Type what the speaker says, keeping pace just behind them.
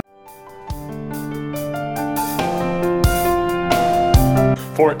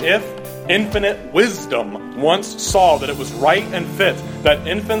For if infinite wisdom once saw that it was right and fit that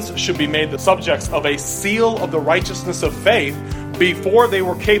infants should be made the subjects of a seal of the righteousness of faith before they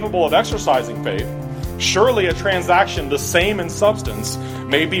were capable of exercising faith, surely a transaction the same in substance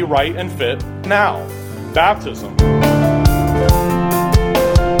may be right and fit now, baptism.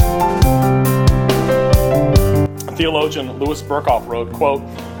 Theologian Louis Berkhoff wrote, quote,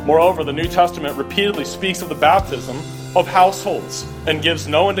 "Moreover, the New Testament repeatedly speaks of the baptism of households and gives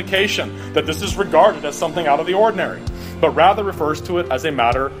no indication that this is regarded as something out of the ordinary, but rather refers to it as a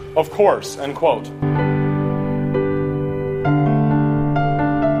matter of course," end quote.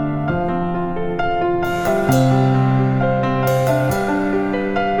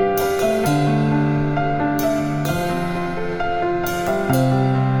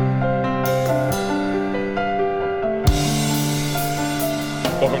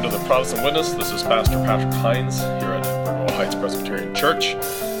 Welcome to the Protestant Witness. This is Pastor Patrick Hines here at Bridwell Heights Presbyterian Church,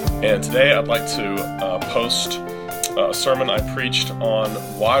 and today I'd like to post a sermon I preached on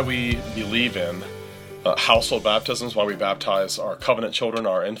why we believe in household baptisms, why we baptize our covenant children,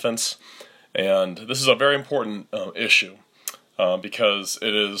 our infants, and this is a very important issue because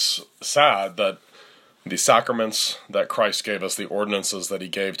it is sad that the sacraments that Christ gave us, the ordinances that he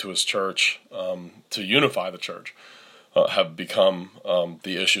gave to his church to unify the church, have become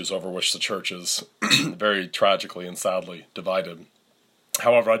the issues over which the church is very tragically and sadly divided.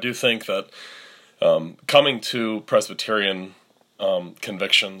 However, I do think that coming to Presbyterian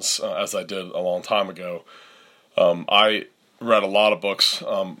convictions, as I did a long time ago, I read a lot of books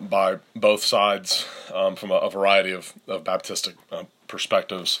by both sides from a variety of Baptistic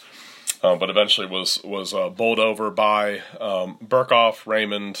perspectives, but eventually was bowled over by Berkhoff,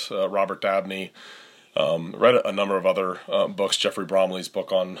 Raymond, Robert Dabney. Read a number of other books. Jeffrey Bromley's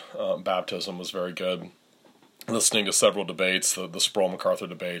book on baptism was very good. Listening to several debates, the Sproul-MacArthur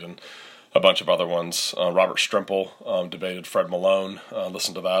debate and a bunch of other ones. Robert Strimple debated Fred Malone.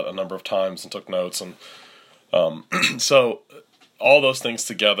 Listened to that a number of times and took notes. And so all those things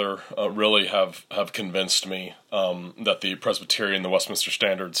together really have convinced me that the Presbyterian, the Westminster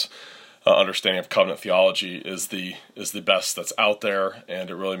Standards understanding of covenant theology is the best that's out there, and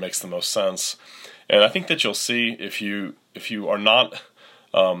it really makes the most sense. And I think that you'll see if you are not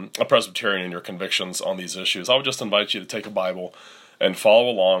a Presbyterian in your convictions on these issues, I would just invite you to take a Bible and follow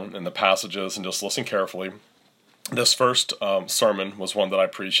along in the passages and just listen carefully. This first sermon was one that I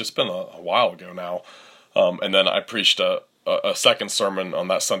preached. It's been a while ago now. And then I preached a second sermon on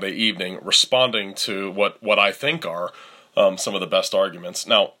that Sunday evening responding to what I think are some of the best arguments.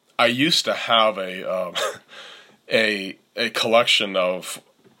 Now, I used to have a collection of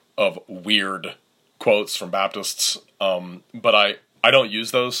weird quotes from Baptists, but I don't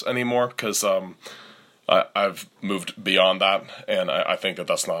use those anymore because I've moved beyond that, and I think that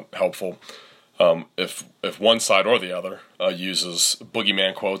that's not helpful. If one side or the other uses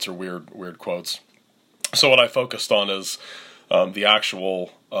boogeyman quotes or weird quotes, so what I focused on is the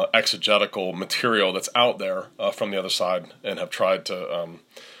actual exegetical material that's out there from the other side, and have tried to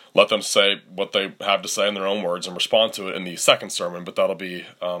let them say what they have to say in their own words and respond to it in the second sermon, but that'll be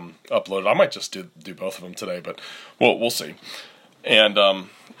uploaded. I might just do both of them today, but we'll see. And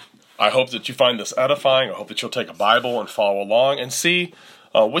I hope that you find this edifying. I hope that you'll take a Bible and follow along and see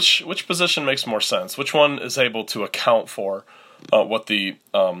which position makes more sense, which one is able to account for what the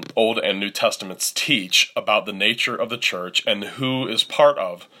Old and New Testaments teach about the nature of the church and who is part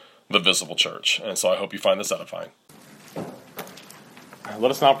of the visible church. And so I hope you find this edifying. Let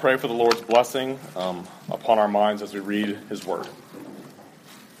us now pray for the Lord's blessing upon our minds as we read his word.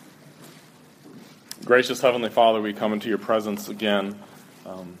 Gracious Heavenly Father, we come into your presence again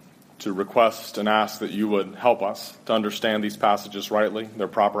to request and ask that you would help us to understand these passages rightly, their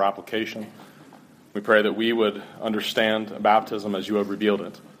proper application. We pray that we would understand baptism as you have revealed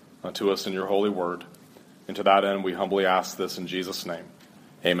it to us in your holy word. And to that end, we humbly ask this in Jesus' name.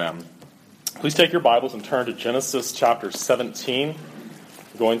 Amen. Please take your Bibles and turn to Genesis chapter 17.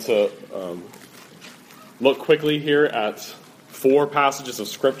 I'm going to look quickly here at 4 passages of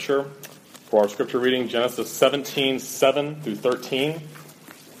Scripture for our Scripture reading. Genesis 17, 7 through 13.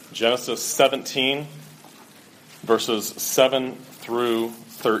 Genesis 17, verses 7 through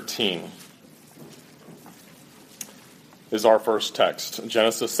 13 is our first text.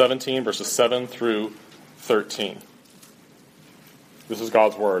 Genesis 17, verses 7 through 13. This is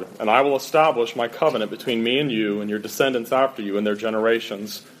God's word. "And I will establish my covenant between me and you and your descendants after you and their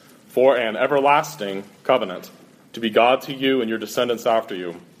generations for an everlasting covenant, to be God to you and your descendants after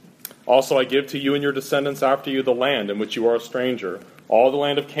you. Also I give to you and your descendants after you the land in which you are a stranger, all the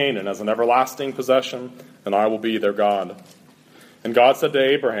land of Canaan as an everlasting possession, and I will be their God. And God said to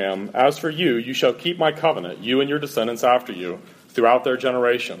Abraham, As for you, you shall keep my covenant, you and your descendants after you, throughout their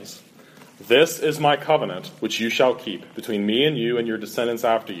generations. This is my covenant, which you shall keep, between me and you and your descendants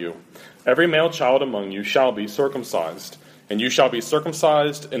after you. Every male child among you shall be circumcised, and you shall be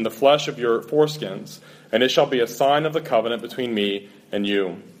circumcised in the flesh of your foreskins, and it shall be a sign of the covenant between me and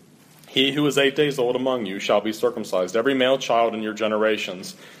you. He who is 8 days old among you shall be circumcised, every male child in your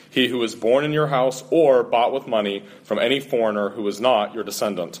generations. He who is born in your house or bought with money from any foreigner who is not your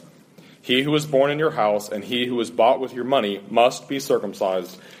descendant. He who is born in your house and he who is bought with your money must be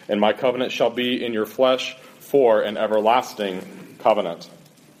circumcised, and my covenant shall be in your flesh for an everlasting covenant.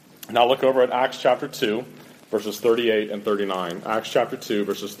 Now look over at Acts chapter 2, verses 38 and 39. Acts chapter 2,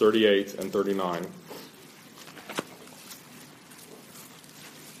 verses 38 and 39.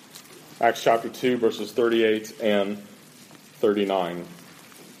 Acts chapter 2, verses 38 and 39.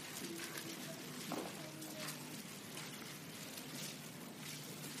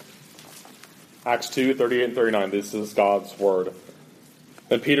 Acts 2, 38 and 39. This is God's word.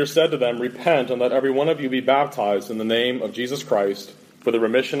 Then Peter said to them, Repent, and let every one of you be baptized in the name of Jesus Christ for the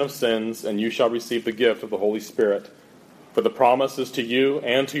remission of sins, and you shall receive the gift of the Holy Spirit. For the promise is to you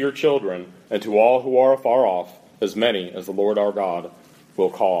and to your children, and to all who are afar off, as many as the Lord our God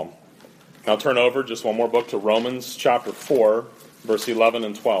will call. Now turn over just one more book to Romans chapter 4, verse 11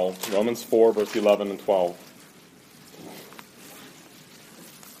 and 12. Romans 4, verse 11 and 12.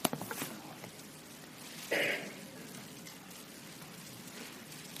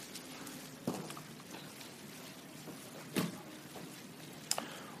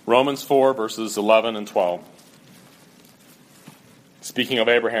 Romans 4, verses 11 and 12. Speaking of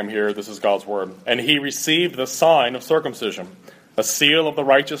Abraham here, this is God's word. And he received the sign of circumcision, a seal of the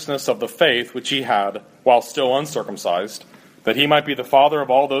righteousness of the faith which he had while still uncircumcised, that he might be the father of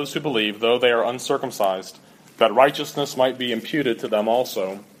all those who believe, though they are uncircumcised, that righteousness might be imputed to them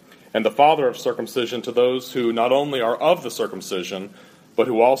also, and the father of circumcision to those who not only are of the circumcision, but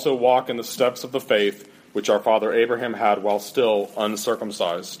who also walk in the steps of the faith which our father Abraham had while still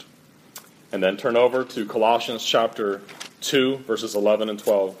uncircumcised. And then turn over to Colossians chapter 2, verses 11 and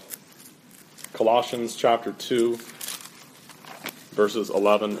 12. Colossians chapter 2, verses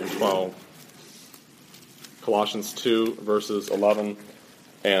 11 and 12. Colossians 2, verses 11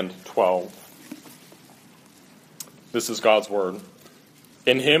 and 12. This is God's word.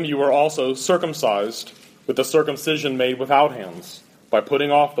 In him you were also circumcised with the circumcision made without hands, by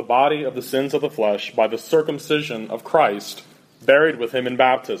putting off the body of the sins of the flesh by the circumcision of Christ, buried with him in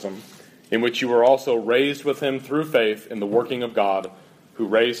baptism, in which you were also raised with him through faith in the working of God, who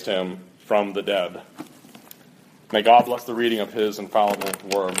raised him from the dead. May God bless the reading of his infallible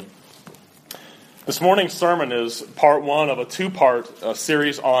word. This morning's sermon is part one of a two-part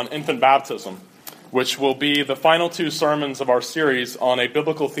series on infant baptism, which will be the final two sermons of our series on a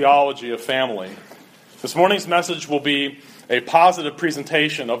biblical theology of family. This morning's message will be a positive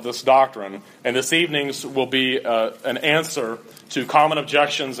presentation of this doctrine, and this evening's will be an answer to common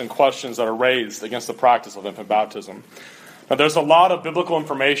objections and questions that are raised against the practice of infant baptism. Now, there's a lot of biblical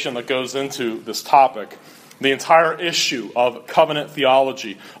information that goes into this topic. The entire issue of covenant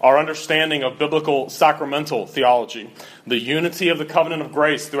theology, our understanding of biblical sacramental theology, the unity of the covenant of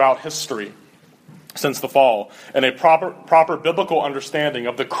grace throughout history since the fall, and a proper biblical understanding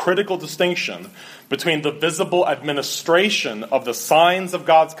of the critical distinction between the visible administration of the signs of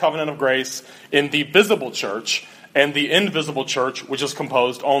God's covenant of grace in the visible church and the invisible church, which is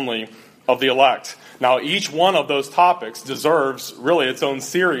composed only of the elect. Now, each one of those topics deserves really its own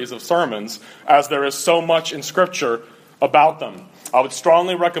series of sermons, as there is so much in Scripture about them. I would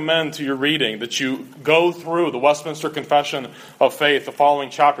strongly recommend to your reading that you go through the Westminster Confession of Faith, the following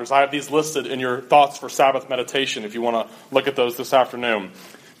chapters. I have these listed in your thoughts for Sabbath meditation if you want to look at those this afternoon.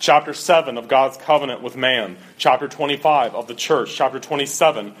 Chapter 7 of God's covenant with man. Chapter 25 of the church. Chapter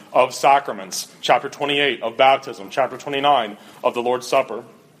 27 of sacraments. Chapter 28 of baptism. Chapter 29 of the Lord's Supper.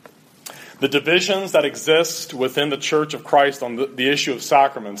 The divisions that exist within the Church of Christ on the issue of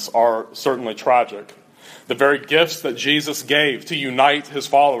sacraments are certainly tragic. The very gifts that Jesus gave to unite his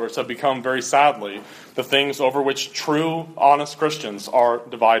followers have become, very sadly, the things over which true, honest Christians are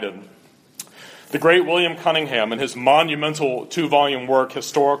divided. The great William Cunningham, in his monumental 2-volume work,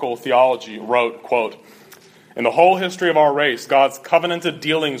 Historical Theology, wrote, quote, "In the whole history of our race, God's covenanted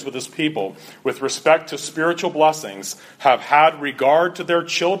dealings with his people with respect to spiritual blessings have had regard to their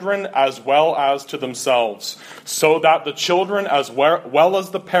children as well as to themselves, so that the children as well as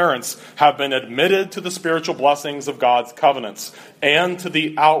the parents have been admitted to the spiritual blessings of God's covenants and to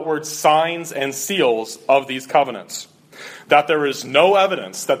the outward signs and seals of these covenants. That there is no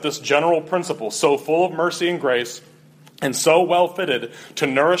evidence that this general principle, so full of mercy and grace, and so well fitted to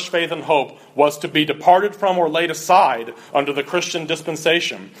nourish faith and hope, was to be departed from or laid aside under the Christian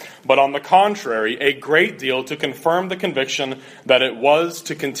dispensation, but on the contrary, a great deal to confirm the conviction that it was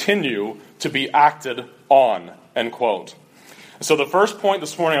to continue to be acted on." End quote. So the first point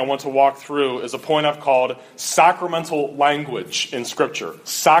this morning I want to walk through is a point I've called sacramental language in Scripture.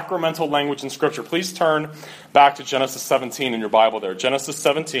 Sacramental language in Scripture. Please turn back to Genesis 17 in your Bible there. Genesis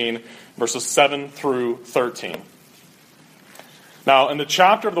 17, verses 7 through 13. Now, in the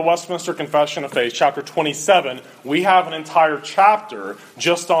chapter of the Westminster Confession of Faith, chapter 27, we have an entire chapter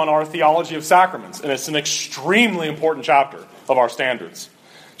just on our theology of sacraments, and it's an extremely important chapter of our standards.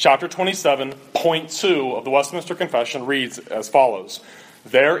 Chapter 27, point 2 of the Westminster Confession reads as follows: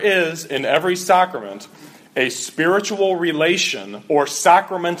 "There is in every sacrament a spiritual relation or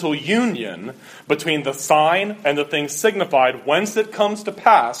sacramental union between the sign and the thing signified, whence it comes to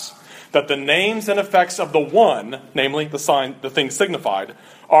pass that the names and effects of the one," namely the sign, the thing signified,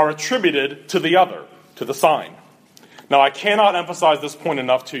 "are attributed to the other," to the sign. Now, I cannot emphasize this point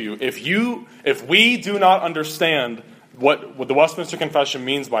enough to you. If we do not understand what the Westminster Confession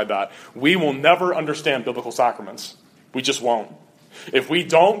means by that, we will never understand biblical sacraments. We just won't. If we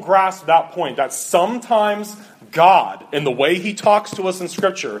don't grasp that point, that sometimes God, in the way He talks to us in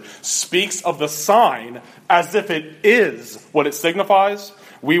Scripture, speaks of the sign as if it is what it signifies,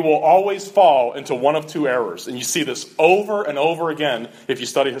 we will always fall into one of two errors. And you see this over and over again if you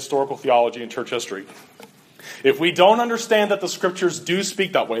study historical theology and church history. If we don't understand that the Scriptures do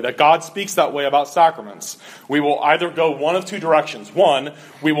speak that way, that God speaks that way about sacraments, we will either go one of two directions. One,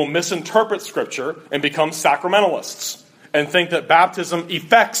 we will misinterpret Scripture and become sacramentalists and think that baptism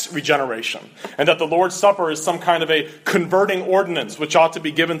effects regeneration and that the Lord's Supper is some kind of a converting ordinance which ought to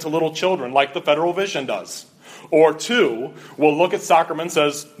be given to little children like the Federal Vision does. Or two, we'll look at sacraments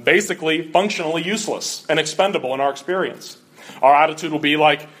as basically functionally useless and expendable in our experience. Our attitude will be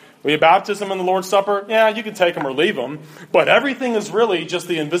like, baptism and the Lord's Supper, yeah, you can take them or leave them, but everything is really just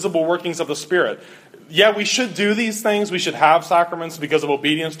the invisible workings of the Spirit. Yeah, we should do these things, we should have sacraments because of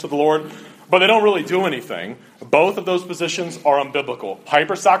obedience to the Lord, but they don't really do anything. Both of those positions are unbiblical.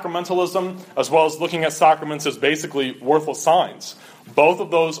 Hyper-sacramentalism, as well as looking at sacraments as basically worthless signs. Both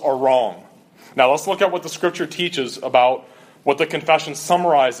of those are wrong. Now let's look at what the Scripture teaches about what the confession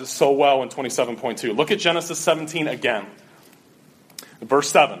summarizes so well in 27.2. Look at Genesis 17 again. Verse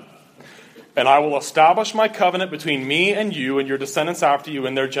 7. "And I will establish my covenant between me and you and your descendants after you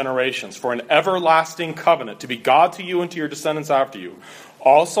in their generations, for an everlasting covenant, to be God to you and to your descendants after you.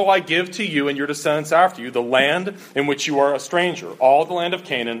 Also I give to you and your descendants after you the land in which you are a stranger, all the land of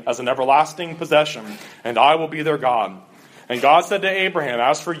Canaan, as an everlasting possession, and I will be their God. And God said to Abraham,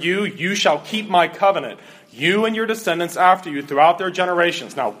 as for you, you shall keep my covenant, you and your descendants after you throughout their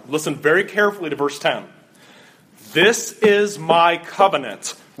generations." Now listen very carefully to verse 10. "This is my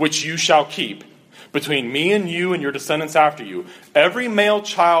covenant which you shall keep between me and you and your descendants after you. Every male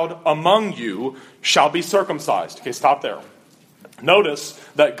child among you shall be circumcised." Okay, stop there. Notice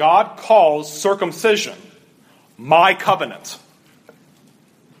that God calls circumcision my covenant.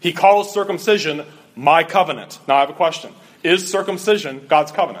 He calls circumcision my covenant. Now I have a question. Is circumcision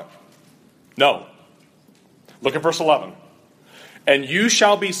God's covenant? No. Look at verse 11. "And you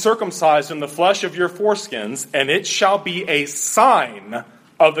shall be circumcised in the flesh of your foreskins, and it shall be a sign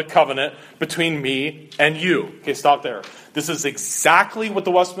of the covenant between me and you." Okay, stop there. This is exactly what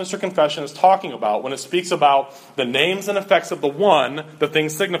the Westminster Confession is talking about when it speaks about the names and effects of the one, the thing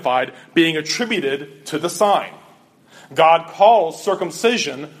signified, being attributed to the sign. God calls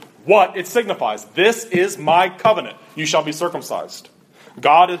circumcision what it signifies. This is my covenant. You shall be circumcised.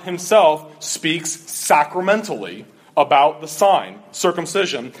 God Himself speaks sacramentally about the sign,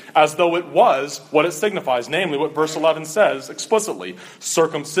 circumcision, as though it was what it signifies, namely what verse 11 says explicitly.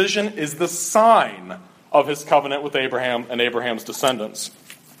 Circumcision is the sign of His covenant with Abraham and Abraham's descendants.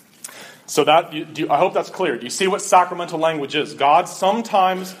 So I hope that's clear. Do you see what sacramental language is? God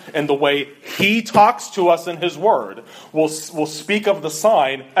sometimes, in the way He talks to us in His Word, will speak of the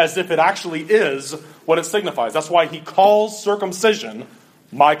sign as if it actually is what it signifies. That's why He calls circumcision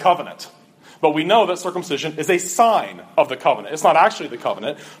my covenant. But we know that circumcision is a sign of the covenant. It's not actually the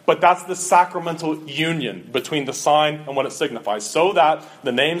covenant, but that's the sacramental union between the sign and what it signifies, so that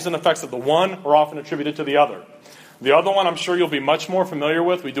the names and effects of the one are often attributed to the other. The other one I'm sure you'll be much more familiar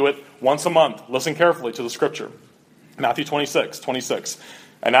with. We do it once a month. Listen carefully to the Scripture. Matthew 26.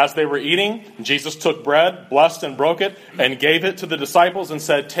 "And as they were eating, Jesus took bread, blessed and broke it, and gave it to the disciples and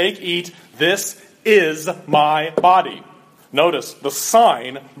said, 'Take, eat, this is my body.'" Notice, the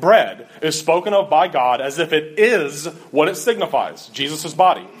sign, bread, is spoken of by God as if it is what it signifies, Jesus'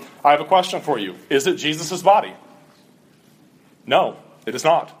 body. I have a question for you. Is it Jesus' body? No, it is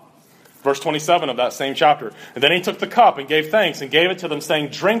not. Verse 27 of that same chapter. And then he took the cup and gave thanks and gave it to them, saying,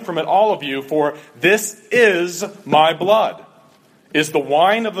 "Drink from it, all of you, for this is my blood." Is the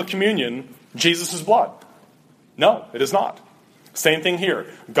wine of the communion Jesus' blood? No, it is not. Same thing here.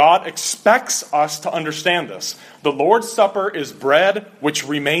 God expects us to understand this. The Lord's Supper is bread which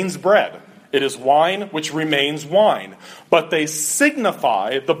remains bread. It is wine which remains wine. But they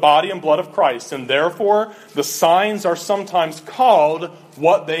signify the body and blood of Christ, and therefore the signs are sometimes called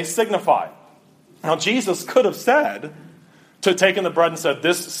what they signify. Now Jesus could have said, to taken the bread and said,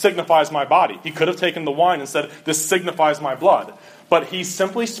 "This signifies my body." He could have taken the wine and said, "This signifies my blood." But he's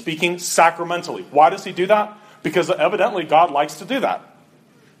simply speaking sacramentally. Why does he do that? Because evidently God likes to do that.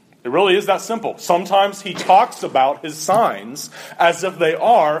 It really is that simple. Sometimes he talks about his signs as if they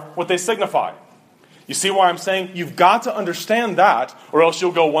are what they signify. You see why I'm saying you've got to understand that, or else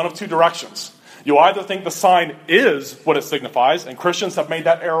you'll go one of two directions. You'll either think the sign is what it signifies, and Christians have made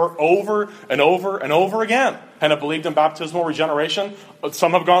that error over and over and over again, and have believed in baptismal regeneration. But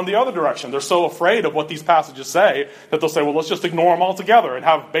some have gone the other direction. They're so afraid of what these passages say that they'll say, well, let's just ignore them altogether and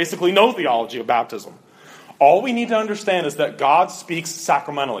have basically no theology of baptism. All we need to understand is that God speaks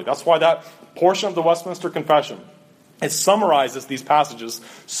sacramentally. That's why that portion of the Westminster Confession, it summarizes these passages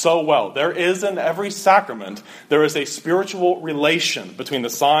so well. There is in every sacrament, there is a spiritual relation between the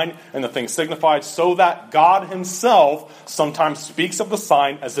sign and the thing signified, so that God himself sometimes speaks of the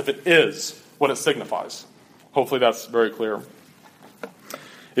sign as if it is what it signifies. Hopefully that's very clear.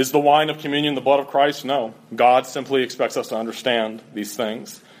 Is the wine of communion the blood of Christ? No. God simply expects us to understand these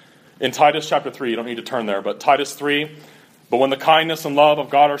things. In Titus chapter 3, you don't need to turn there, but Titus 3, "But when the kindness and love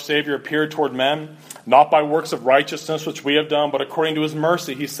of God our Savior appeared toward men, not by works of righteousness which we have done, but according to his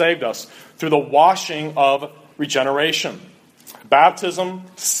mercy he saved us, through the washing of regeneration." Baptism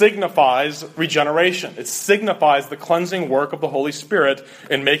signifies regeneration. It signifies the cleansing work of the Holy Spirit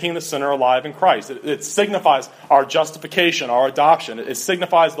in making the sinner alive in Christ. It signifies our justification, our adoption. It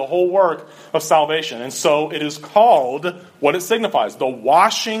signifies the whole work of salvation. And so it is called what it signifies, the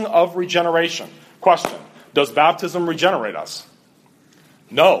washing of regeneration. Question, does baptism regenerate us?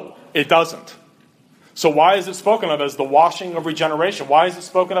 No, it doesn't. So why is it spoken of as the washing of regeneration? Why is it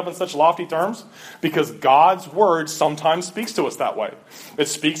spoken of in such lofty terms? Because God's word sometimes speaks to us that way. It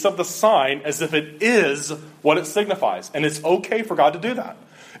speaks of the sign as if it is what it signifies. And it's okay for God to do that,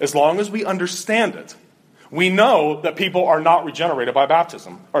 as long as we understand it. We know that people are not regenerated by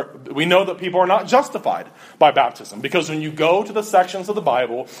baptism. Or we know that people are not justified by baptism. Because when you go to the sections of the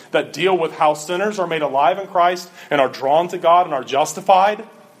Bible that deal with how sinners are made alive in Christ and are drawn to God and are justified,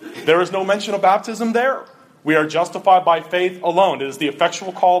 there is no mention of baptism there. We are justified by faith alone. It is the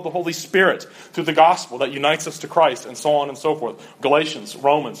effectual call of the Holy Spirit through the gospel that unites us to Christ, and so on and so forth. Galatians,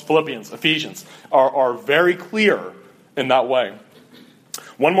 Romans, Philippians, Ephesians are very clear in that way.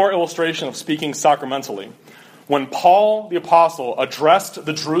 One more illustration of speaking sacramentally. When Paul the Apostle addressed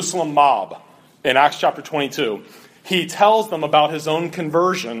the Jerusalem mob in Acts chapter 22, he tells them about his own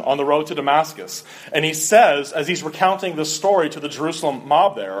conversion on the road to Damascus. And he says, as he's recounting this story to the Jerusalem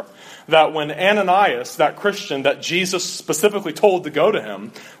mob there, that when Ananias, that Christian that Jesus specifically told to go to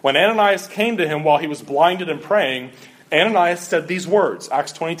him, when Ananias came to him while he was blinded and praying, Ananias said these words,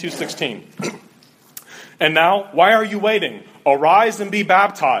 Acts 22:16. "And now, why are you waiting? Arise and be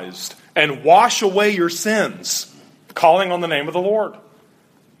baptized, and wash away your sins, calling on the name of the Lord."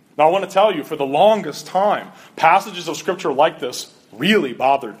 Now, I want to tell you, for the longest time, passages of Scripture like this really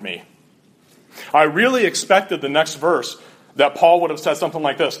bothered me. I really expected the next verse that Paul would have said something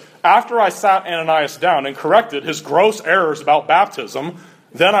like this: "After I sat Ananias down and corrected his gross errors about baptism,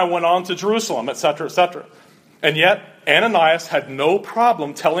 then I went on to Jerusalem," etc., etc. And yet, Ananias had no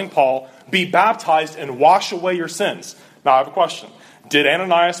problem telling Paul, "Be baptized and wash away your sins." Now, I have a question. Did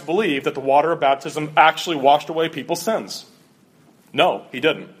Ananias believe that the water of baptism actually washed away people's sins? No, he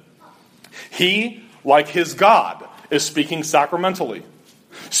didn't. He, like his God, is speaking sacramentally,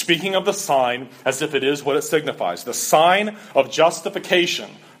 speaking of the sign as if it is what it signifies. The sign of justification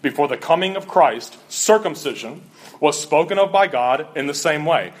before the coming of Christ, circumcision, was spoken of by God in the same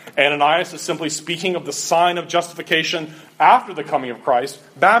way. Ananias is simply speaking of the sign of justification after the coming of Christ,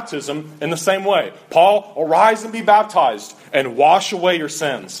 baptism, in the same way. Paul, arise and be baptized and wash away your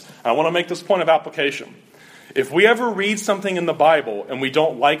sins. And I want to make this point of application. If we ever read something in the Bible and we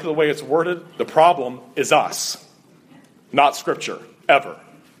don't like the way it's worded, the problem is us, not Scripture, ever.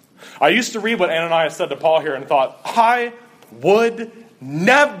 I used to read what Ananias said to Paul here and thought, I would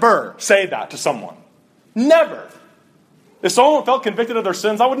never say that to someone. Never. If someone felt convicted of their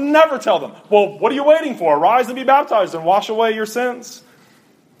sins, I would never tell them, well, what are you waiting for? Arise and be baptized and wash away your sins.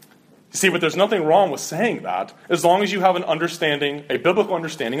 See, but there's nothing wrong with saying that as long as you have a biblical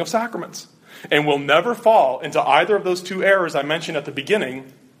understanding of sacraments. And will never fall into either of those two errors I mentioned at the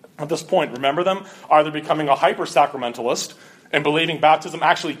beginning at this point. Remember them? Either becoming a hyper-sacramentalist and believing baptism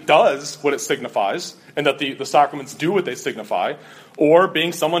actually does what it signifies and that the sacraments do what they signify, or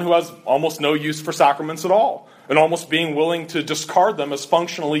being someone who has almost no use for sacraments at all and almost being willing to discard them as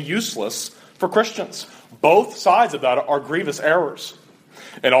functionally useless for Christians. Both sides of that are grievous errors.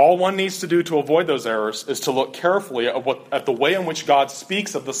 And all one needs to do to avoid those errors is to look carefully at the way in which God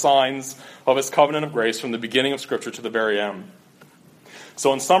speaks of the signs of his covenant of grace from the beginning of Scripture to the very end.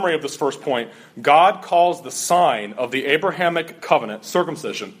 So in summary of this first point, God calls the sign of the Abrahamic covenant,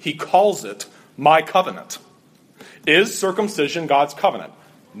 circumcision, he calls it my covenant. Is circumcision God's covenant?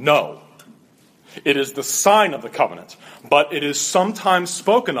 No. It is the sign of the covenant, but it is sometimes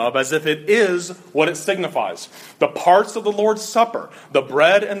spoken of as if it is what it signifies. The parts of the Lord's Supper, the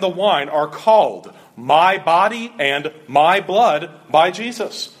bread and the wine, are called my body and my blood by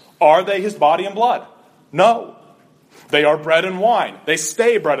Jesus. Are they his body and blood? No. They are bread and wine. They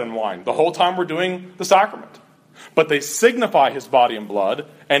stay bread and wine the whole time we're doing the sacrament. But they signify his body and blood,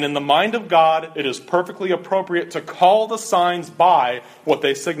 and in the mind of God, it is perfectly appropriate to call the signs by what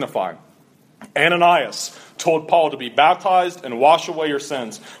they signify. Ananias told Paul to be baptized and wash away your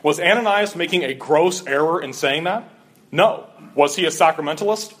sins. Was Ananias making a gross error in saying that? No. Was he a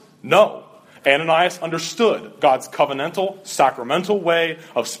sacramentalist? No. Ananias understood God's covenantal, sacramental way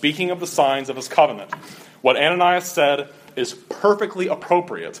of speaking of the signs of his covenant. What Ananias said is perfectly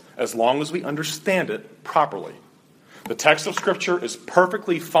appropriate as long as we understand it properly. The text of Scripture is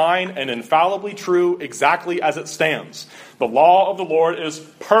perfectly fine and infallibly true exactly as it stands. The law of the Lord is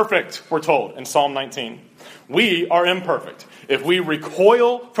perfect, we're told in Psalm 19. We are imperfect. If we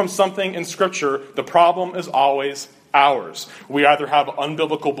recoil from something in Scripture, the problem is always ours. We either have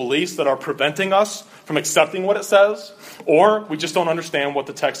unbiblical beliefs that are preventing us from accepting what it says, or we just don't understand what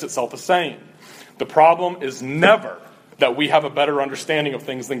the text itself is saying. The problem is never that we have a better understanding of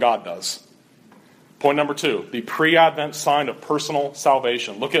things than God does. Point number 2, the pre-Advent sign of personal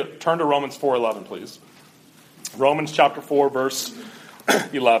salvation. Turn to Romans 4:11, please. Romans chapter 4, verse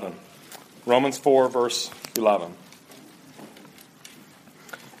 11. Romans 4, verse 11.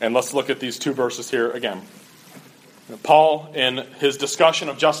 And let's look at these two verses here again. Paul, in his discussion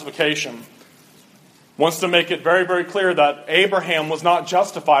of justification, wants to make it very, very clear that Abraham was not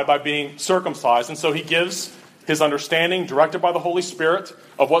justified by being circumcised, and so he gives his understanding, directed by the Holy Spirit,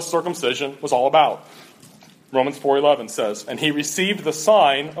 of what circumcision was all about. Romans 4:11 says, "And he received the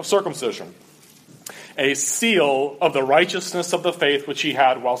sign of circumcision, a seal of the righteousness of the faith which he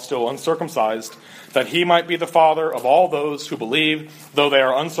had while still uncircumcised, that he might be the father of all those who believe, though they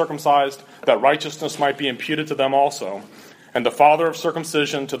are uncircumcised, that righteousness might be imputed to them also, and the father of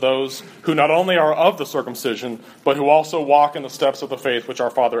circumcision to those who not only are of the circumcision, but who also walk in the steps of the faith which our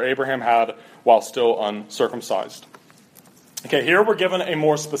father Abraham had while still uncircumcised." Okay, here we're given a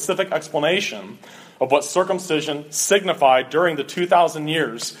more specific explanation of what circumcision signified during the 2,000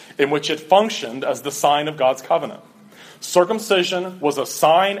 years in which it functioned as the sign of God's covenant. Circumcision was a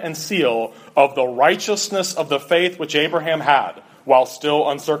sign and seal of the righteousness of the faith which Abraham had while still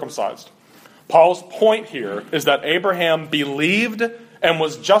uncircumcised. Paul's point here is that Abraham believed and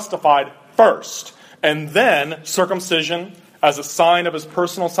was justified first, and then circumcision as a sign of his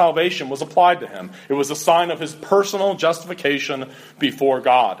personal salvation was applied to him. It was a sign of his personal justification before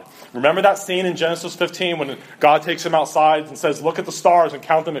God. Remember that scene in Genesis 15 when God takes him outside and says, "Look at the stars and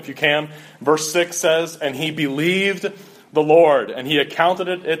count them if you can." Verse 6 says, "And he believed the Lord, and he accounted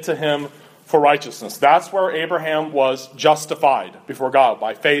it to him for righteousness." That's where Abraham was justified before God,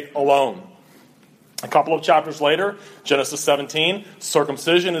 by faith alone. A couple of chapters later, Genesis 17,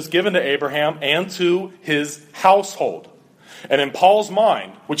 circumcision is given to Abraham and to his household. And in Paul's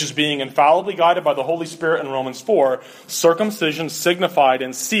mind, which is being infallibly guided by the Holy Spirit in Romans 4, circumcision signified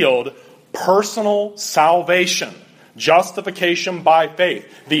and sealed personal salvation, justification by faith,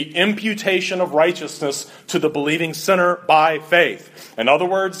 the imputation of righteousness to the believing sinner by faith. In other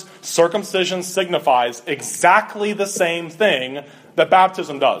words, circumcision signifies exactly the same thing that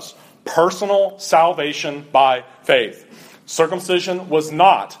baptism does, personal salvation by faith. Circumcision was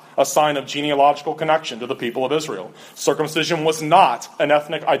not a sign of genealogical connection to the people of Israel. Circumcision was not an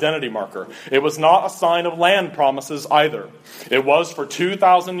ethnic identity marker. It was not a sign of land promises either. It was for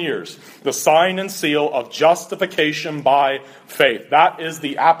 2,000 years the sign and seal of justification by faith. That is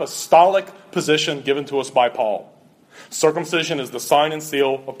the apostolic position given to us by Paul. Circumcision is the sign and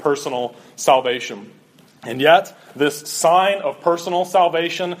seal of personal salvation. And yet, this sign of personal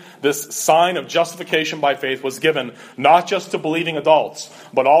salvation, this sign of justification by faith was given not just to believing adults,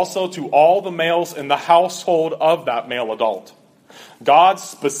 but also to all the males in the household of that male adult. God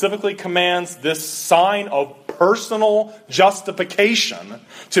specifically commands this sign of personal justification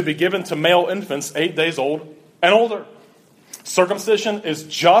to be given to male infants 8 days old and older. Circumcision is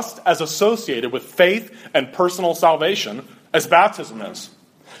just as associated with faith and personal salvation as baptism is.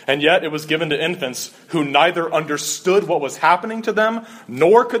 And yet it was given to infants who neither understood what was happening to them,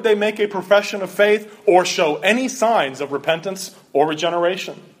 nor could they make a profession of faith or show any signs of repentance or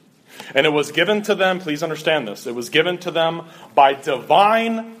regeneration. And it was given to them, please understand this, it was given to them by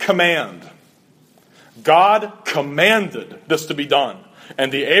divine command. God commanded this to be done.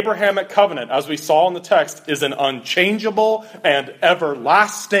 And the Abrahamic covenant, as we saw in the text, is an unchangeable and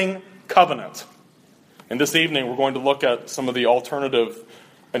everlasting covenant. And this evening we're going to look at some of the alternative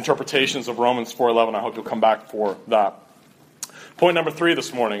interpretations of Romans 4:11. I hope you'll come back for that. Point number 3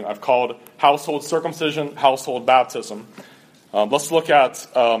 this morning, I've called household circumcision, household baptism. Let's look at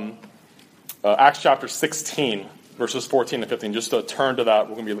Acts chapter 16, verses 14 and 15. Just to turn to that,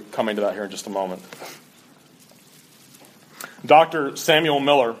 we're going to be coming to that here in just a moment. Dr. Samuel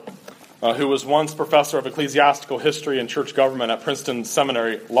Miller, who was once professor of ecclesiastical history and church government at Princeton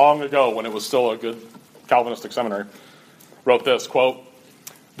Seminary long ago when it was still a good Calvinistic seminary, wrote this, quote,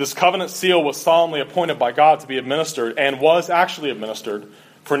 "This covenant seal was solemnly appointed by God to be administered, and was actually administered,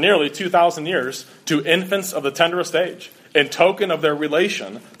 for nearly 2,000 years to infants of the tenderest age, in token of their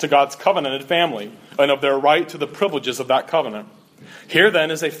relation to God's covenanted family, and of their right to the privileges of that covenant. Here then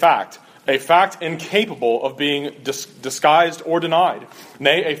is a fact incapable of being disguised or denied,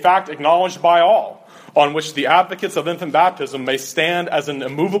 nay, a fact acknowledged by all, on which the advocates of infant baptism may stand as an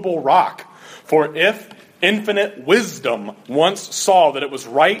immovable rock. For if infinite wisdom once saw that it was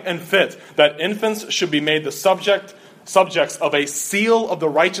right and fit that infants should be made the subjects of a seal of the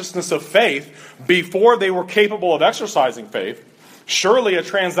righteousness of faith before they were capable of exercising faith, surely a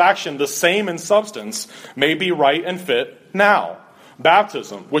transaction the same in substance may be right and fit now.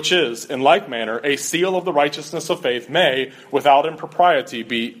 Baptism, which is, in like manner, a seal of the righteousness of faith, may, without impropriety,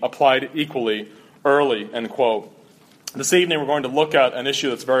 be applied equally early," end quote. This evening we're going to look at an issue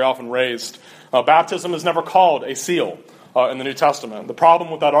that's very often raised. Baptism is never called a seal in the New Testament. The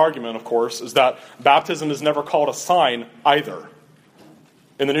problem with that argument, of course, is that baptism is never called a sign either.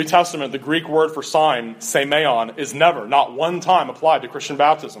 In the New Testament, the Greek word for sign, semeion, is never, not one time, applied to Christian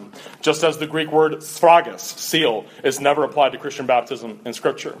baptism, just as the Greek word sphragis, seal, is never applied to Christian baptism in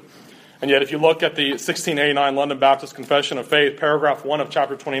Scripture. And yet, if you look at the 1689 London Baptist Confession of Faith, paragraph 1 of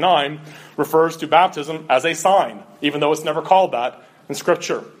chapter 29 refers to baptism as a sign, even though it's never called that in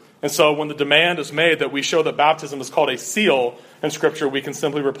Scripture. And so when the demand is made that we show that baptism is called a seal in Scripture, we can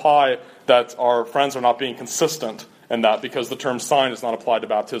simply reply that our friends are not being consistent in that, because the term sign is not applied to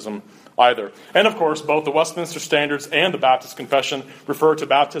baptism either. And of course, both the Westminster Standards and the Baptist Confession refer to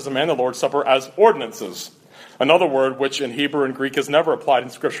baptism and the Lord's Supper as ordinances. Another word which in Hebrew and Greek is never applied in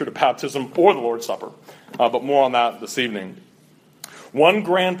Scripture to baptism or the Lord's Supper. But more on that this evening. One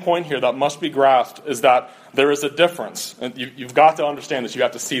grand point here that must be grasped is that there is a difference. And you've got to understand this. You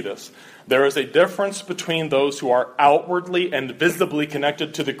have to see this. There is a difference between those who are outwardly and visibly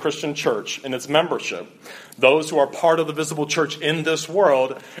connected to the Christian church and its membership, those who are part of the visible church in this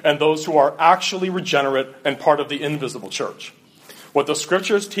world, and those who are actually regenerate and part of the invisible church. What the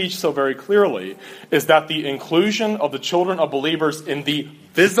Scriptures teach so very clearly is that the inclusion of the children of believers in the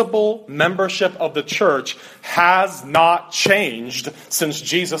visible membership of the church has not changed since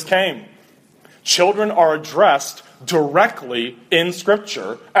Jesus came. Children are addressed directly in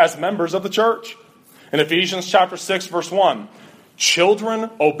Scripture as members of the church. In Ephesians chapter 6, verse 1, "Children,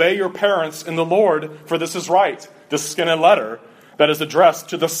 obey your parents in the Lord, for this is right." This is in a letter that is addressed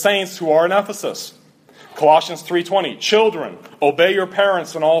to the saints who are in Ephesus. Colossians 3:20, "Children, obey your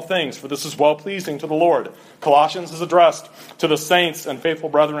parents in all things, for this is well-pleasing to the Lord." Colossians is addressed to the saints and faithful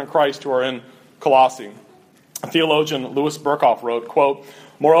brethren in Christ who are in Colossae. Theologian Louis Berkhoff wrote, quote,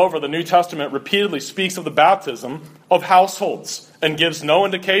 "Moreover, the New Testament repeatedly speaks of the baptism of households and gives no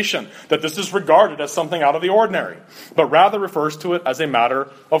indication that this is regarded as something out of the ordinary, but rather refers to it as a matter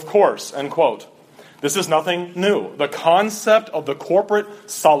of course," end quote. This is nothing new. The concept of the corporate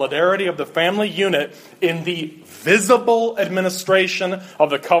solidarity of the family unit in the visible administration of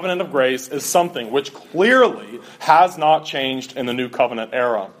the covenant of grace is something which clearly has not changed in the new covenant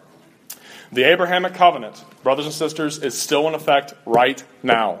era. The Abrahamic covenant, brothers and sisters, is still in effect right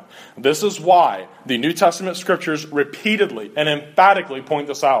now. This is why the New Testament Scriptures repeatedly and emphatically point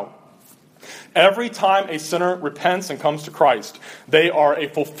this out. Every time a sinner repents and comes to Christ, they are a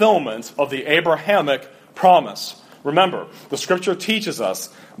fulfillment of the Abrahamic promise. Remember, the Scripture teaches us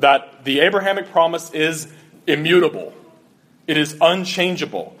that the Abrahamic promise is immutable. It is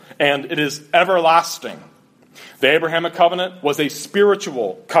unchangeable, and it is everlasting. The Abrahamic covenant was a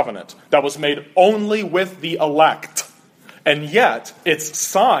spiritual covenant that was made only with the elect. And yet, its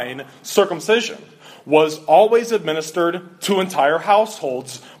sign, circumcision, was always administered to entire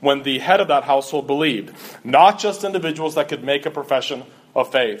households when the head of that household believed, not just individuals that could make a profession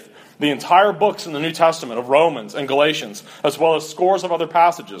of faith. The entire books in the New Testament of Romans and Galatians, as well as scores of other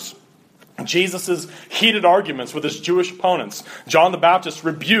passages, Jesus' heated arguments with his Jewish opponents, John the Baptist's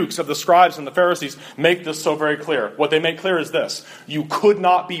rebukes of the scribes and the Pharisees make this so very clear. What they make clear is this: you could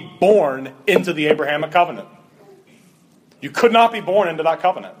not be born into the Abrahamic covenant. You could not be born into that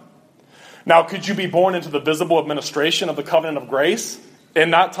covenant. Now, could you be born into the visible administration of the covenant of grace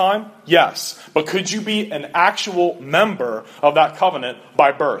in that time? Yes. But could you be an actual member of that covenant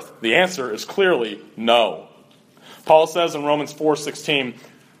by birth? The answer is clearly no. Paul says in Romans 4:16,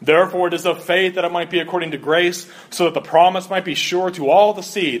 therefore it is of faith that it might be according to grace, so that the promise might be sure to all the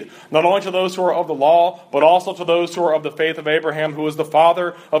seed, not only to those who are of the law, but also to those who are of the faith of Abraham, who is the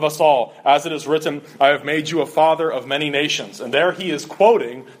father of us all. As it is written, I have made you a father of many nations. And there he is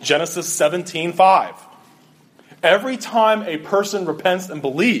quoting Genesis 17:5. Every time a person repents and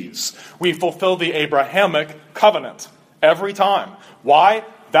believes, we fulfill the Abrahamic covenant. Every time. Why?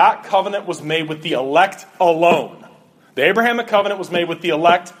 That covenant was made with the elect alone. The Abrahamic covenant was made with the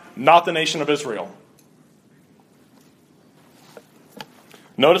elect, not the nation of Israel.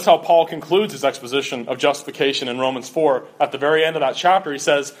 Notice how Paul concludes his exposition of justification in Romans 4. At the very end of that chapter, he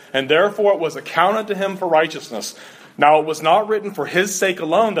says, and therefore it was accounted to him for righteousness. Now it was not written for his sake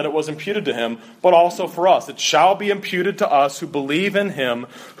alone that it was imputed to him, but also for us. It shall be imputed to us who believe in him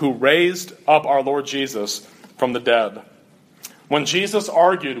who raised up our Lord Jesus from the dead. When Jesus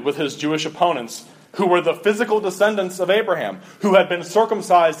argued with his Jewish opponents, who were the physical descendants of Abraham, who had been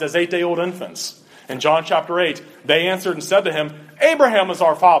circumcised as 8-day-old infants, in John chapter 8, they answered and said to him, Abraham is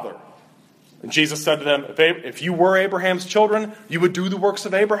our father. And Jesus said to them, if you were Abraham's children, you would do the works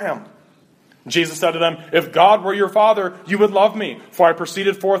of Abraham. Jesus said to them, if God were your father, you would love me, for I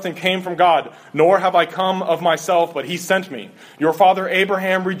proceeded forth and came from God, nor have I come of myself, but he sent me. Your father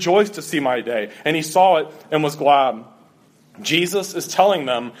Abraham rejoiced to see my day, and he saw it and was glad. Jesus is telling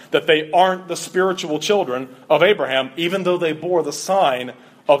them that they aren't the spiritual children of Abraham, even though they bore the sign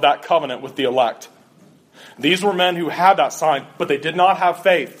of that covenant with the elect. These were men who had that sign, but they did not have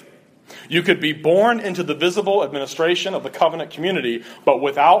faith. You could be born into the visible administration of the covenant community, but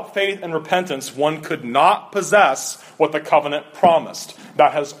without faith and repentance, one could not possess what the covenant promised.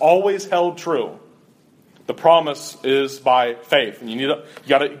 That has always held true. The promise is by faith, and you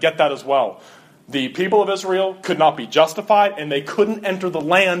got to get that as well. The people of Israel could not be justified, and they couldn't enter the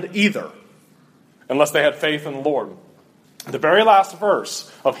land either unless they had faith in the Lord. The very last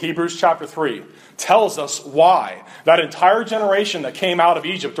verse of Hebrews chapter 3 tells us why. That entire generation that came out of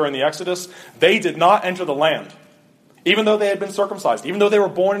Egypt during the Exodus, they did not enter the land, even though they had been circumcised, even though they were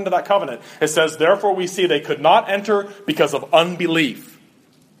born into that covenant. It says, therefore we see they could not enter because of unbelief.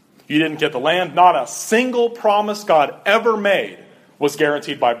 You didn't get the land. Not a single promise God ever made was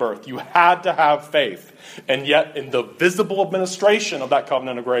guaranteed by birth. You had to have faith. And yet, in the visible administration of that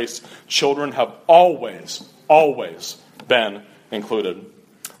covenant of grace, children have always been included.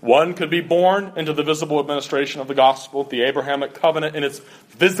 One could be born into the visible administration of the gospel, the Abrahamic covenant in its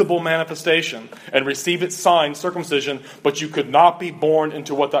visible manifestation, and receive its sign, circumcision, but you could not be born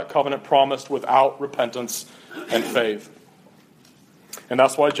into what that covenant promised without repentance and faith. And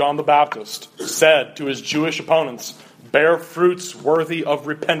that's why John the Baptist said to his Jewish opponents, bear fruits worthy of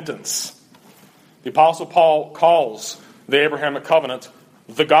repentance. The Apostle Paul calls the Abrahamic covenant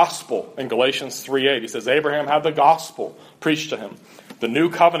the gospel in Galatians 3:8. He says, Abraham had the gospel preached to him. The new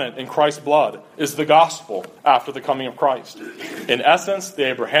covenant in Christ's blood is the gospel after the coming of Christ. In essence, the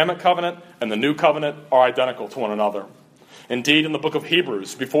Abrahamic covenant and the new covenant are identical to one another. Indeed, in the book of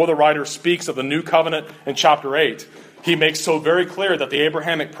Hebrews, before the writer speaks of the new covenant in chapter 8, he makes so very clear that the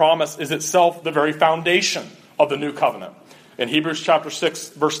Abrahamic promise is itself the very foundation of the new covenant. In Hebrews chapter 6,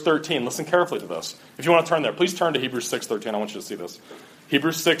 verse 13, listen carefully to this. If you want to turn there, please turn to Hebrews 6:13. I want you to see this.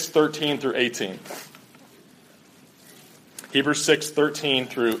 Hebrews 6:13 through 18. Hebrews 6:13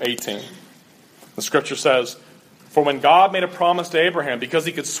 through 18. The scripture says, for when God made a promise to Abraham, because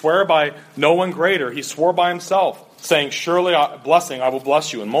he could swear by no one greater, he swore by himself, saying, surely blessing I will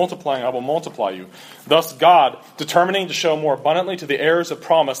bless you, and multiplying I will multiply you. Thus God, determining to show more abundantly to the heirs of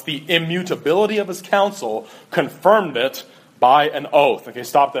promise the immutability of his counsel, confirmed it by an oath. Okay,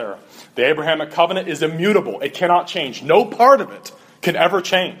 stop there. The Abrahamic covenant is immutable. It cannot change. No part of it can ever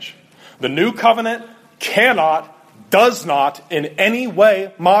change. The new covenant does not in any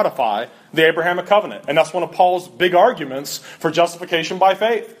way modify the Abrahamic covenant. And that's one of Paul's big arguments for justification by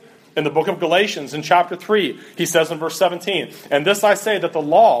faith. In the book of Galatians, in chapter 3, he says in verse 17, "And this I say, that the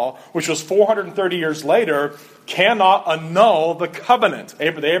law, which was 430 years later, cannot annul the covenant,"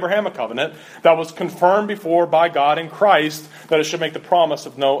 the Abrahamic covenant, "that was confirmed before by God in Christ, that it should make the promise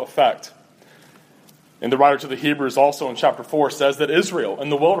of no effect." And the writer to the Hebrews also in chapter 4 says that Israel in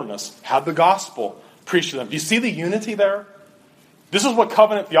the wilderness had the gospel preached to them. Do you see the unity there? This is what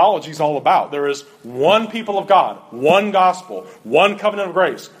covenant theology is all about. There is one people of God, one gospel, one covenant of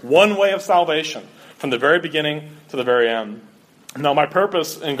grace, one way of salvation from the very beginning to the very end. Now, my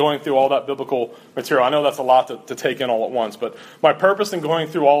purpose in going through all that biblical material, I know that's a lot to take in all at once, but my purpose in going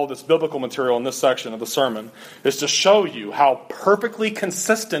through all of this biblical material in this section of the sermon is to show you how perfectly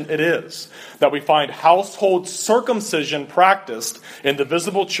consistent it is that we find household circumcision practiced in the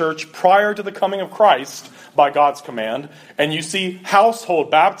visible church prior to the coming of Christ by God's command, and you see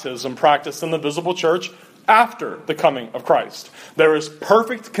household baptism practiced in the visible church after the coming of Christ. There is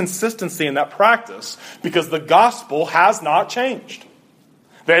perfect consistency in that practice because the gospel has not changed.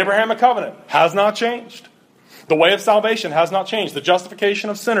 The Abrahamic covenant has not changed. The way of salvation has not changed. The justification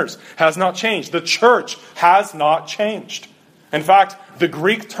of sinners has not changed. The church has not changed. In fact, the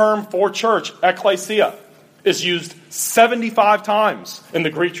Greek term for church, ekklesia, is used 75 times in the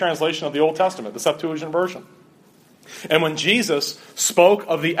Greek translation of the Old Testament, the Septuagint version. And when Jesus spoke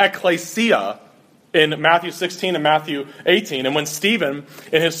of the ekklesia in Matthew 16 and Matthew 18, and when Stephen,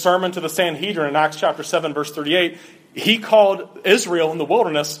 in his sermon to the Sanhedrin in Acts chapter 7, verse 38, he called Israel in the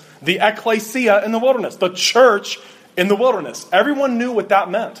wilderness the ekklesia in the wilderness, the church in the wilderness. Everyone knew what that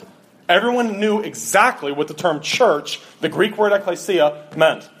meant. Everyone knew exactly what the term church, the Greek word ekklesia,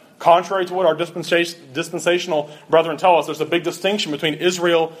 meant. Contrary to what our dispensational brethren tell us, there's a big distinction between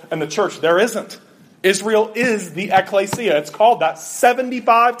Israel and the church. There isn't. Israel is the ekklesia. It's called that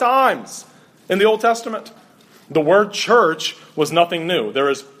 75 times in the Old Testament. The word church was nothing new. There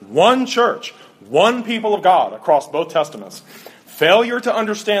is one church, one people of God across both Testaments. Failure to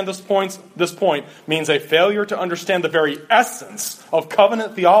understand this point means a failure to understand the very essence of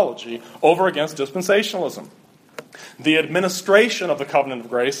covenant theology over against dispensationalism. The administration of the covenant of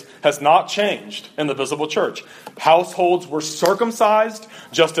grace has not changed in the visible church. Households were circumcised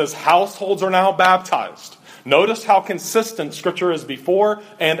just as households are now baptized. Notice how consistent Scripture is before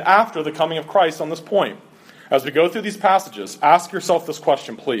and after the coming of Christ on this point. As we go through these passages, ask yourself this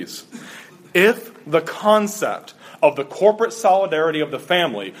question, please. If the concept of the corporate solidarity of the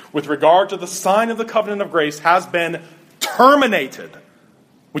family with regard to the sign of the covenant of grace has been terminated,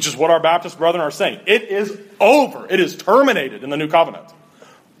 which is what our Baptist brethren are saying, it is over. It is terminated in the new covenant.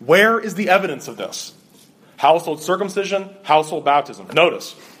 Where is the evidence of this? Household circumcision, household baptism.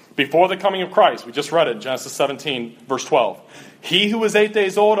 Notice, before the coming of Christ, we just read it in Genesis 17, verse 12. He who is 8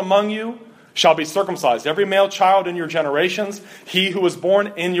 days old among you shall be circumcised. Every male child in your generations, he who is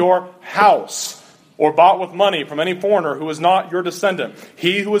born in your house, or bought with money from any foreigner who is not your descendant.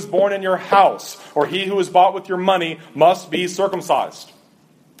 He who is born in your house, or he who is bought with your money, must be circumcised.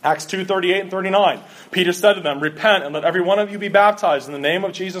 Acts 2:38 and 39. Peter said to them, "Repent and let every one of you be baptized in the name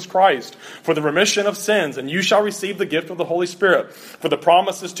of Jesus Christ for the remission of sins, and you shall receive the gift of the Holy Spirit. For the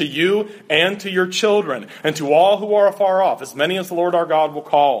promise is to you and to your children, and to all who are afar off, as many as the Lord our God will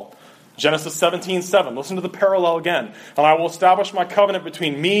call." Genesis 17:7. Listen to the parallel again. "And I will establish my covenant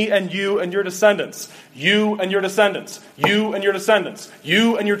between me and you and your descendants. You and your descendants. You and your descendants.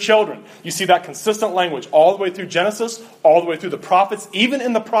 You and your children." You see that consistent language all the way through Genesis, all the way through the prophets, even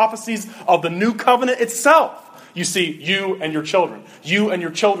in the prophecies of the new covenant itself. You see you and your children. You and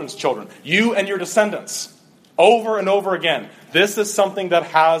your children's children. You and your descendants. Over and over again. This is something that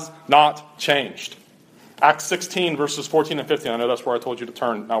has not changed. Acts 16, verses 14 and 15. I know that's where I told you to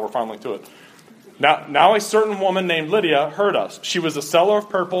turn. Now we're finally to it. Now a certain woman named Lydia heard us. She was a seller of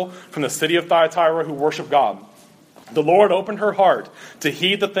purple from the city of Thyatira who worshiped God. The Lord opened her heart to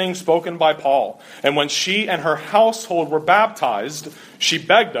heed the things spoken by Paul. And when she and her household were baptized, she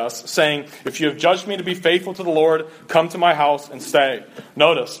begged us, saying, "If you have judged me to be faithful to the Lord, come to my house and stay."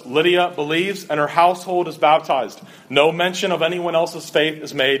 Notice, Lydia believes and her household is baptized. No mention of anyone else's faith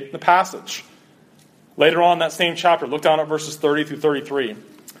is made in the passage. Later on in that same chapter, look down at verses 30 through 33.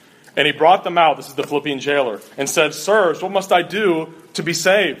 "And he brought them out," this is the Philippian jailer, "and said, 'Sirs, what must I do to be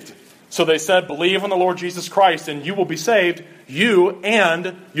saved?' So they said, 'Believe on the Lord Jesus Christ, and you will be saved, you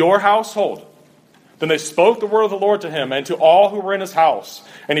and your household.' Then they spoke the word of the Lord to him and to all who were in his house.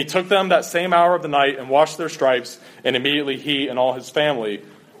 And he took them that same hour of the night and washed their stripes, and immediately he and all his family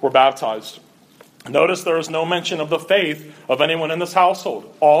were baptized." Notice there is no mention of the faith of anyone in this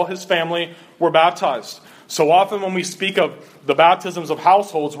household. All his family were baptized. So often when we speak of the baptisms of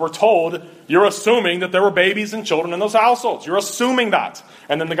households, we're told you're assuming that there were babies and children in those households. You're assuming that.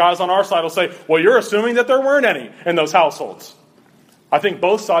 And then the guys on our side will say, well, you're assuming that there weren't any in those households. I think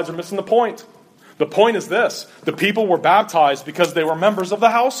both sides are missing the point. The point is this: the people were baptized because they were members of the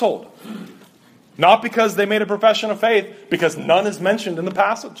household. Not because they made a profession of faith, because none is mentioned in the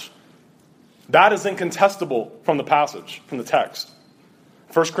passage. That is incontestable from the passage, from the text.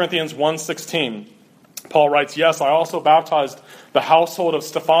 1 Corinthians 1:16, Paul writes, yes, I also baptized the household of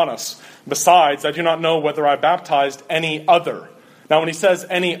Stephanas. Besides, I do not know whether I baptized any other. Now, when he says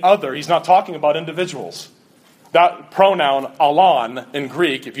any other, he's not talking about individuals. That pronoun, alon, in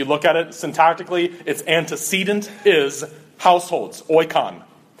Greek, if you look at it syntactically, its antecedent is households, oikon.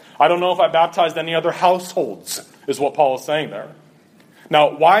 I don't know if I baptized any other households, is what Paul is saying there.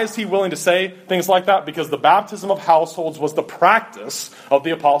 Now, why is he willing to say things like that? Because the baptism of households was the practice of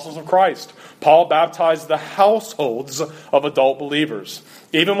the apostles of Christ. Paul baptized the households of adult believers.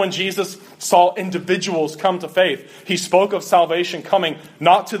 Even when Jesus saw individuals come to faith, he spoke of salvation coming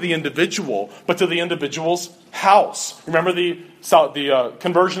not to the individual, but to the individual's house. Remember the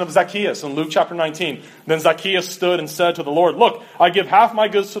conversion of Zacchaeus in Luke chapter 19. Then Zacchaeus stood and said to the Lord, look, I give half my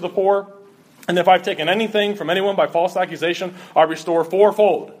goods to the poor, and if I've taken anything from anyone by false accusation, I restore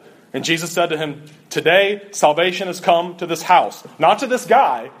fourfold. And Jesus said to him, today salvation has come to this house. Not to this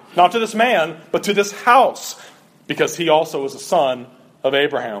guy, not to this man, but to this house, because he also is a son of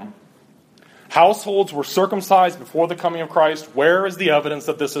Abraham. Households were circumcised before the coming of Christ. Where is the evidence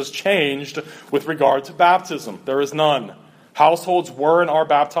that this has changed with regard to baptism? There is none. Households were and are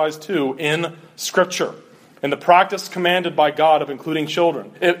baptized too in Scripture. And the practice commanded by God of including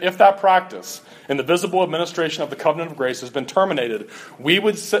children, if that practice in the visible administration of the covenant of grace has been terminated, we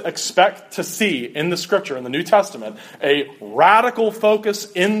would expect to see in the Scripture, in the New Testament, a radical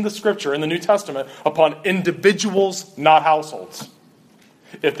focus in the Scripture, in the New Testament, upon individuals, not households.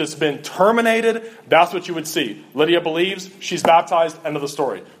 If this has been terminated, that's what you would see. Lydia believes, she's baptized, end of the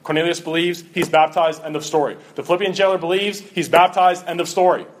story. Cornelius believes, he's baptized, end of story. The Philippian jailer believes, he's baptized, end of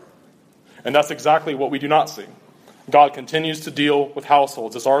story. And that's exactly what we do not see. God continues to deal with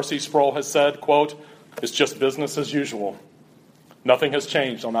households. As R.C. Sproul has said, quote, it's just business as usual. Nothing has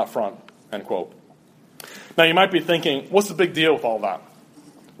changed on that front, end quote. Now you might be thinking, what's the big deal with all that?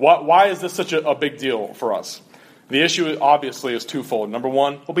 Why is this such a big deal for us? The issue obviously is twofold. Number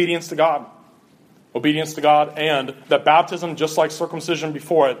one, obedience to God. Obedience to God, and that baptism, just like circumcision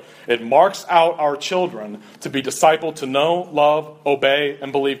before it, it marks out our children to be discipled to know, love, obey,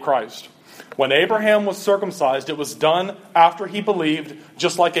 and believe Christ. When Abraham was circumcised, it was done after he believed,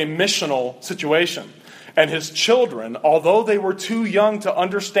 just like a missional situation. And his children, although they were too young to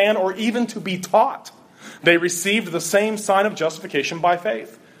understand or even to be taught, they received the same sign of justification by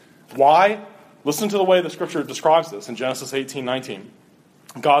faith. Why? Listen to the way the Scripture describes this in Genesis 18:19.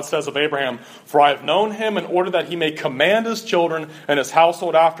 God says of Abraham, for I have known him in order that he may command his children and his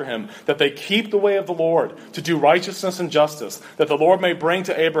household after him, that they keep the way of the Lord, to do righteousness and justice, that the Lord may bring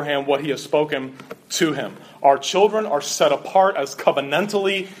to Abraham what he has spoken to him. Our children are set apart as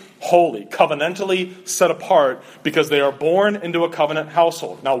covenantally holy, covenantally set apart, because they are born into a covenant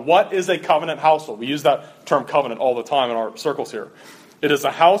household. Now, what is a covenant household? We use that term covenant all the time in our circles here. It is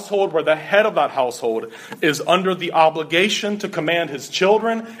a household where the head of that household is under the obligation to command his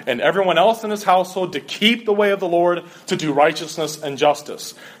children and everyone else in his household to keep the way of the Lord, to do righteousness and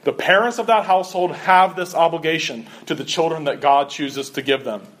justice. The parents of that household have this obligation to the children that God chooses to give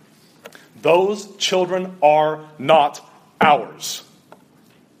them. Those children are not ours.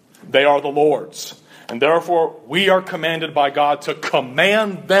 They are the Lord's. And therefore, we are commanded by God to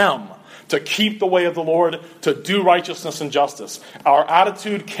command them to keep the way of the Lord, to do righteousness and justice. Our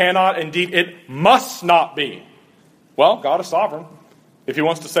attitude cannot, indeed, it must not be, well, God is sovereign. If he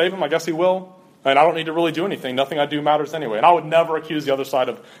wants to save him, I guess he will. And I don't need to really do anything. Nothing I do matters anyway. And I would never accuse the other side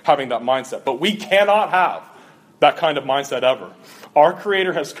of having that mindset. But we cannot have that kind of mindset ever. Our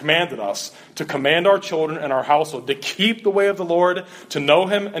Creator has commanded us to command our children and our household to keep the way of the Lord, to know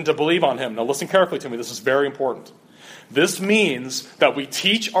him and to believe on him. Now listen carefully to me. This is very important. This means that we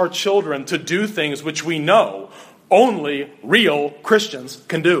teach our children to do things which we know only real Christians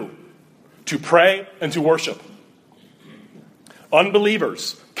can do. To pray and to worship.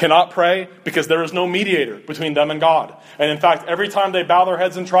 Unbelievers cannot pray because there is no mediator between them and God. And in fact, every time they bow their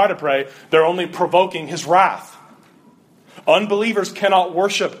heads and try to pray, they're only provoking his wrath. Unbelievers cannot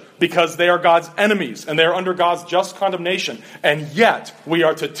worship because they are God's enemies and they are under God's just condemnation. And yet, we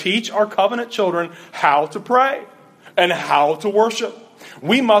are to teach our covenant children how to pray and how to worship.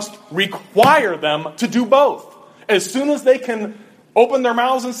 We must require them to do both. As soon as they can open their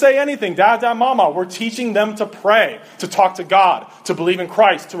mouths and say anything, Dad, Mama, we're teaching them to pray, to talk to God, to believe in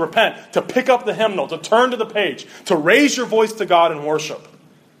Christ, to repent, to pick up the hymnal, to turn to the page, to raise your voice to God in worship.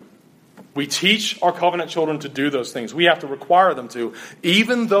 We teach our covenant children to do those things. We have to require them to,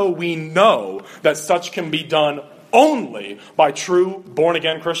 even though we know that such can be done only by true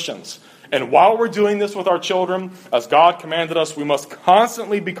born-again Christians. And while we're doing this with our children, as God commanded us, we must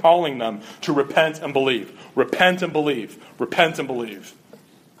constantly be calling them to repent and believe. Repent and believe. Repent and believe.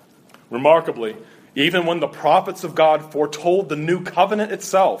 Remarkably, even when the prophets of God foretold the new covenant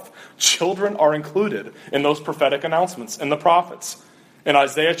itself, children are included in those prophetic announcements in the prophets. In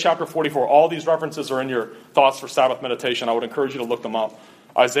Isaiah chapter 44, all these references are in your thoughts for Sabbath meditation. I would encourage you to look them up.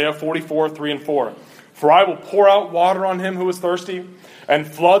 Isaiah 44, 3 and 4. For I will pour out water on him who is thirsty, and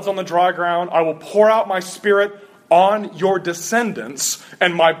floods on the dry ground. I will pour out my spirit on your descendants,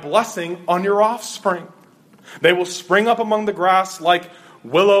 and my blessing on your offspring. They will spring up among the grass like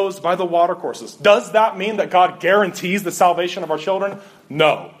willows by the watercourses. Does that mean that God guarantees the salvation of our children?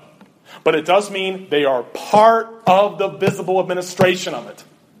 No. But it does mean they are part of the visible administration of it.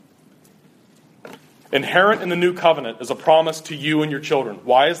 Inherent in the new covenant is a promise to you and your children.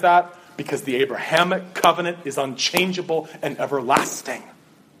 Why is that? Because the Abrahamic covenant is unchangeable and everlasting.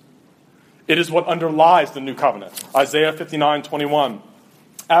 It is what underlies the new covenant. Isaiah 59:21.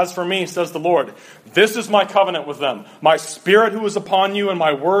 As for me, says the Lord, this is my covenant with them. My spirit who is upon you and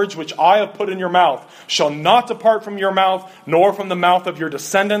my words which I have put in your mouth shall not depart from your mouth, nor from the mouth of your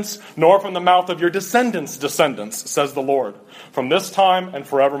descendants, nor from the mouth of your descendants' descendants, says the Lord, from this time and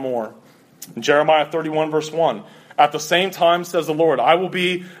forevermore. In Jeremiah 31 verse 1. At the same time, says the Lord, I will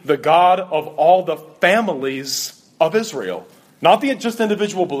be the God of all the families of Israel. Not just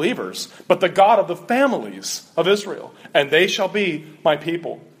individual believers, but the God of the families of Israel. And they shall be my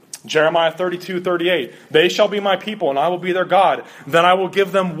people. Jeremiah 32:38. They shall be my people, and I will be their God. Then I will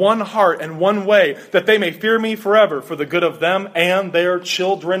give them one heart and one way, that they may fear me forever, for the good of them and their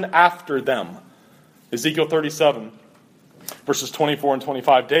children after them. Ezekiel 37. Verses 24 and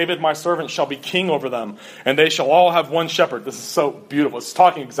 25. David, my servant, shall be king over them, and they shall all have one shepherd. This is so beautiful. It's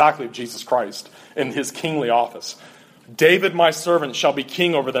talking exactly of Jesus Christ in his kingly office. David, my servant, shall be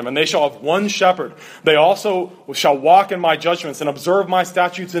king over them, and they shall have one shepherd. They also shall walk in my judgments and observe my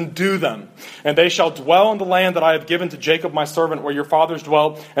statutes and do them. And they shall dwell in the land that I have given to Jacob, my servant, where your fathers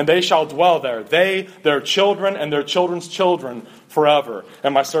dwell, and they shall dwell there. They, their children, and their children's children forever.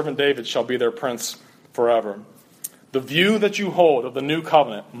 And my servant David shall be their prince forever. The view that you hold of the new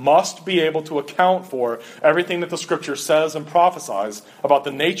covenant must be able to account for everything that the Scripture says and prophesies about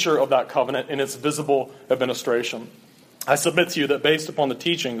the nature of that covenant in its visible administration. I submit to you that based upon the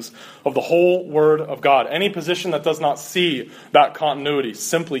teachings of the whole Word of God, any position that does not see that continuity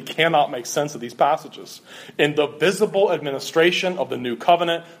simply cannot make sense of these passages. In the visible administration of the new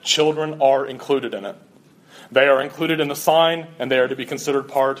covenant, children are included in it. They are included in the sign, and they are to be considered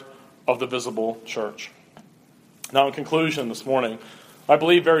part of the visible church. Now, in conclusion this morning, I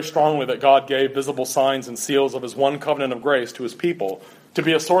believe very strongly that God gave visible signs and seals of his one covenant of grace to his people to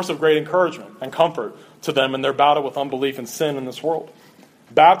be a source of great encouragement and comfort to them in their battle with unbelief and sin in this world.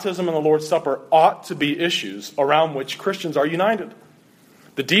 Baptism and the Lord's Supper ought to be issues around which Christians are united.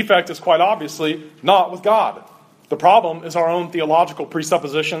 The defect is quite obviously not with God. The problem is our own theological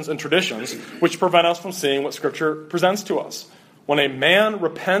presuppositions and traditions which prevent us from seeing what Scripture presents to us. When a man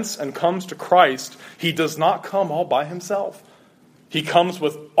repents and comes to Christ, he does not come all by himself. He comes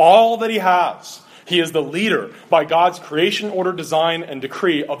with all that he has. He is the leader by God's creation, order, design, and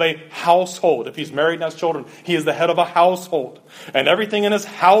decree of a household. If he's married and has children, he is the head of a household. And everything in his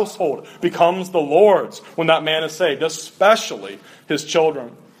household becomes the Lord's when that man is saved, especially his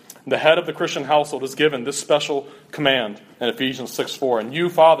children. The head of the Christian household is given this special command in Ephesians 6:4. And you,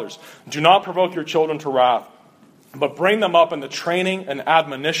 fathers, do not provoke your children to wrath, but bring them up in the training and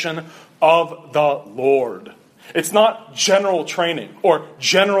admonition of the Lord. It's not general training or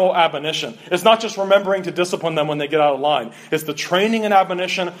general admonition. It's not just remembering to discipline them when they get out of line. It's the training and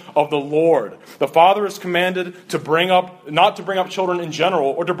admonition of the Lord. The father is commanded to not to bring up children in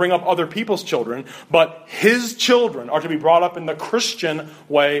general or to bring up other people's children, but his children are to be brought up in the Christian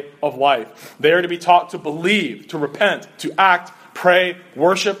way of life. They are to be taught to believe, to repent, to act, pray,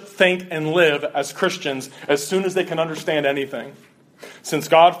 worship, think, and live as Christians as soon as they can understand anything. Since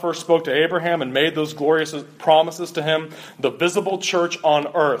God first spoke to Abraham and made those glorious promises to him, the visible church on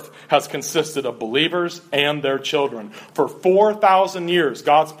earth has consisted of believers and their children. For 4,000 years,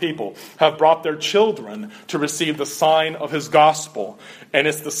 God's people have brought their children to receive the sign of his gospel. And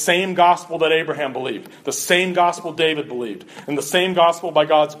it's the same gospel that Abraham believed, the same gospel David believed, and the same gospel by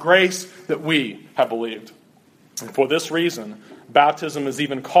God's grace that we have believed. And for this reason, baptism is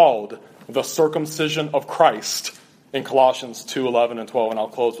even called the circumcision of Christ in Colossians 2:11 and 12, and I'll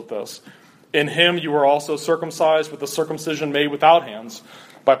close with this. In him you were also circumcised with the circumcision made without hands,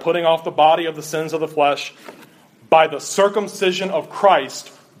 by putting off the body of the sins of the flesh, by the circumcision of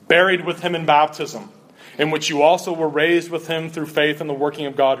Christ, buried with him in baptism, in which you also were raised with him through faith in the working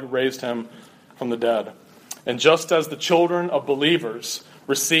of God who raised him from the dead. And just as the children of believers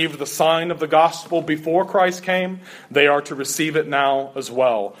received the sign of the gospel before Christ came, they are to receive it now as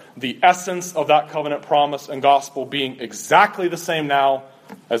well. The essence of that covenant promise and gospel being exactly the same now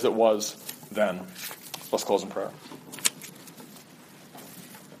as it was then. Let's close in prayer.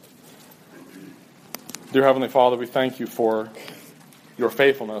 Dear Heavenly Father, we thank you for your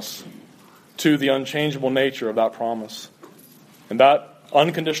faithfulness to the unchangeable nature of that promise. And that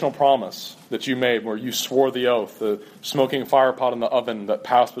unconditional promise that you made, where you swore the oath, the smoking fire pot in the oven that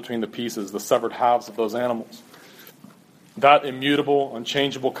passed between the pieces, the severed halves of those animals. That immutable,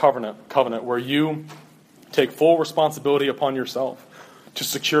 unchangeable covenant where you take full responsibility upon yourself to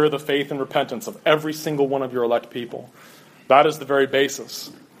secure the faith and repentance of every single one of your elect people. That is the very basis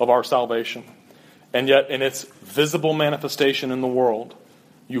of our salvation. And yet, in its visible manifestation in the world,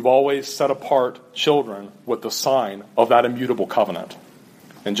 you've always set apart children with the sign of that immutable covenant.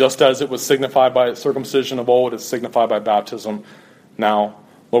 And just as it was signified by circumcision of old, it's signified by baptism now.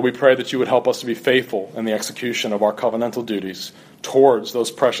 Lord, we pray that you would help us to be faithful in the execution of our covenantal duties towards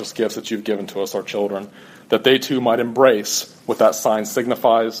those precious gifts that you've given to us, our children, that they too might embrace what that sign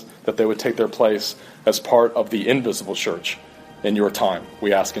signifies, that they would take their place as part of the invisible church in your time.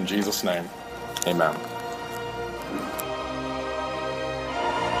 We ask in Jesus' name. Amen.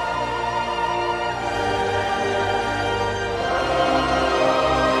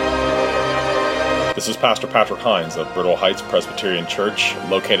 This is Pastor Patrick Hines of Bridwell Heights Presbyterian Church,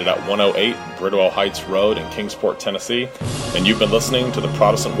 located at 108 Bridwell Heights Road in Kingsport, Tennessee, and you've been listening to the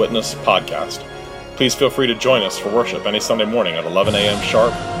Protestant Witness podcast. Please feel free to join us for worship any Sunday morning at 11 a.m.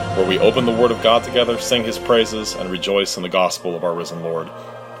 sharp, where we open the Word of God together, sing His praises, and rejoice in the gospel of our risen Lord.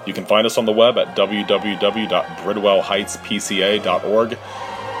 You can find us on the web at www.bridwellheightspca.org.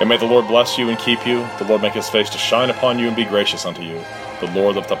 And may the Lord bless you and keep you. The Lord make His face to shine upon you and be gracious unto you. The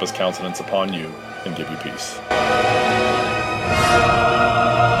Lord lift up His countenance upon you and give you peace.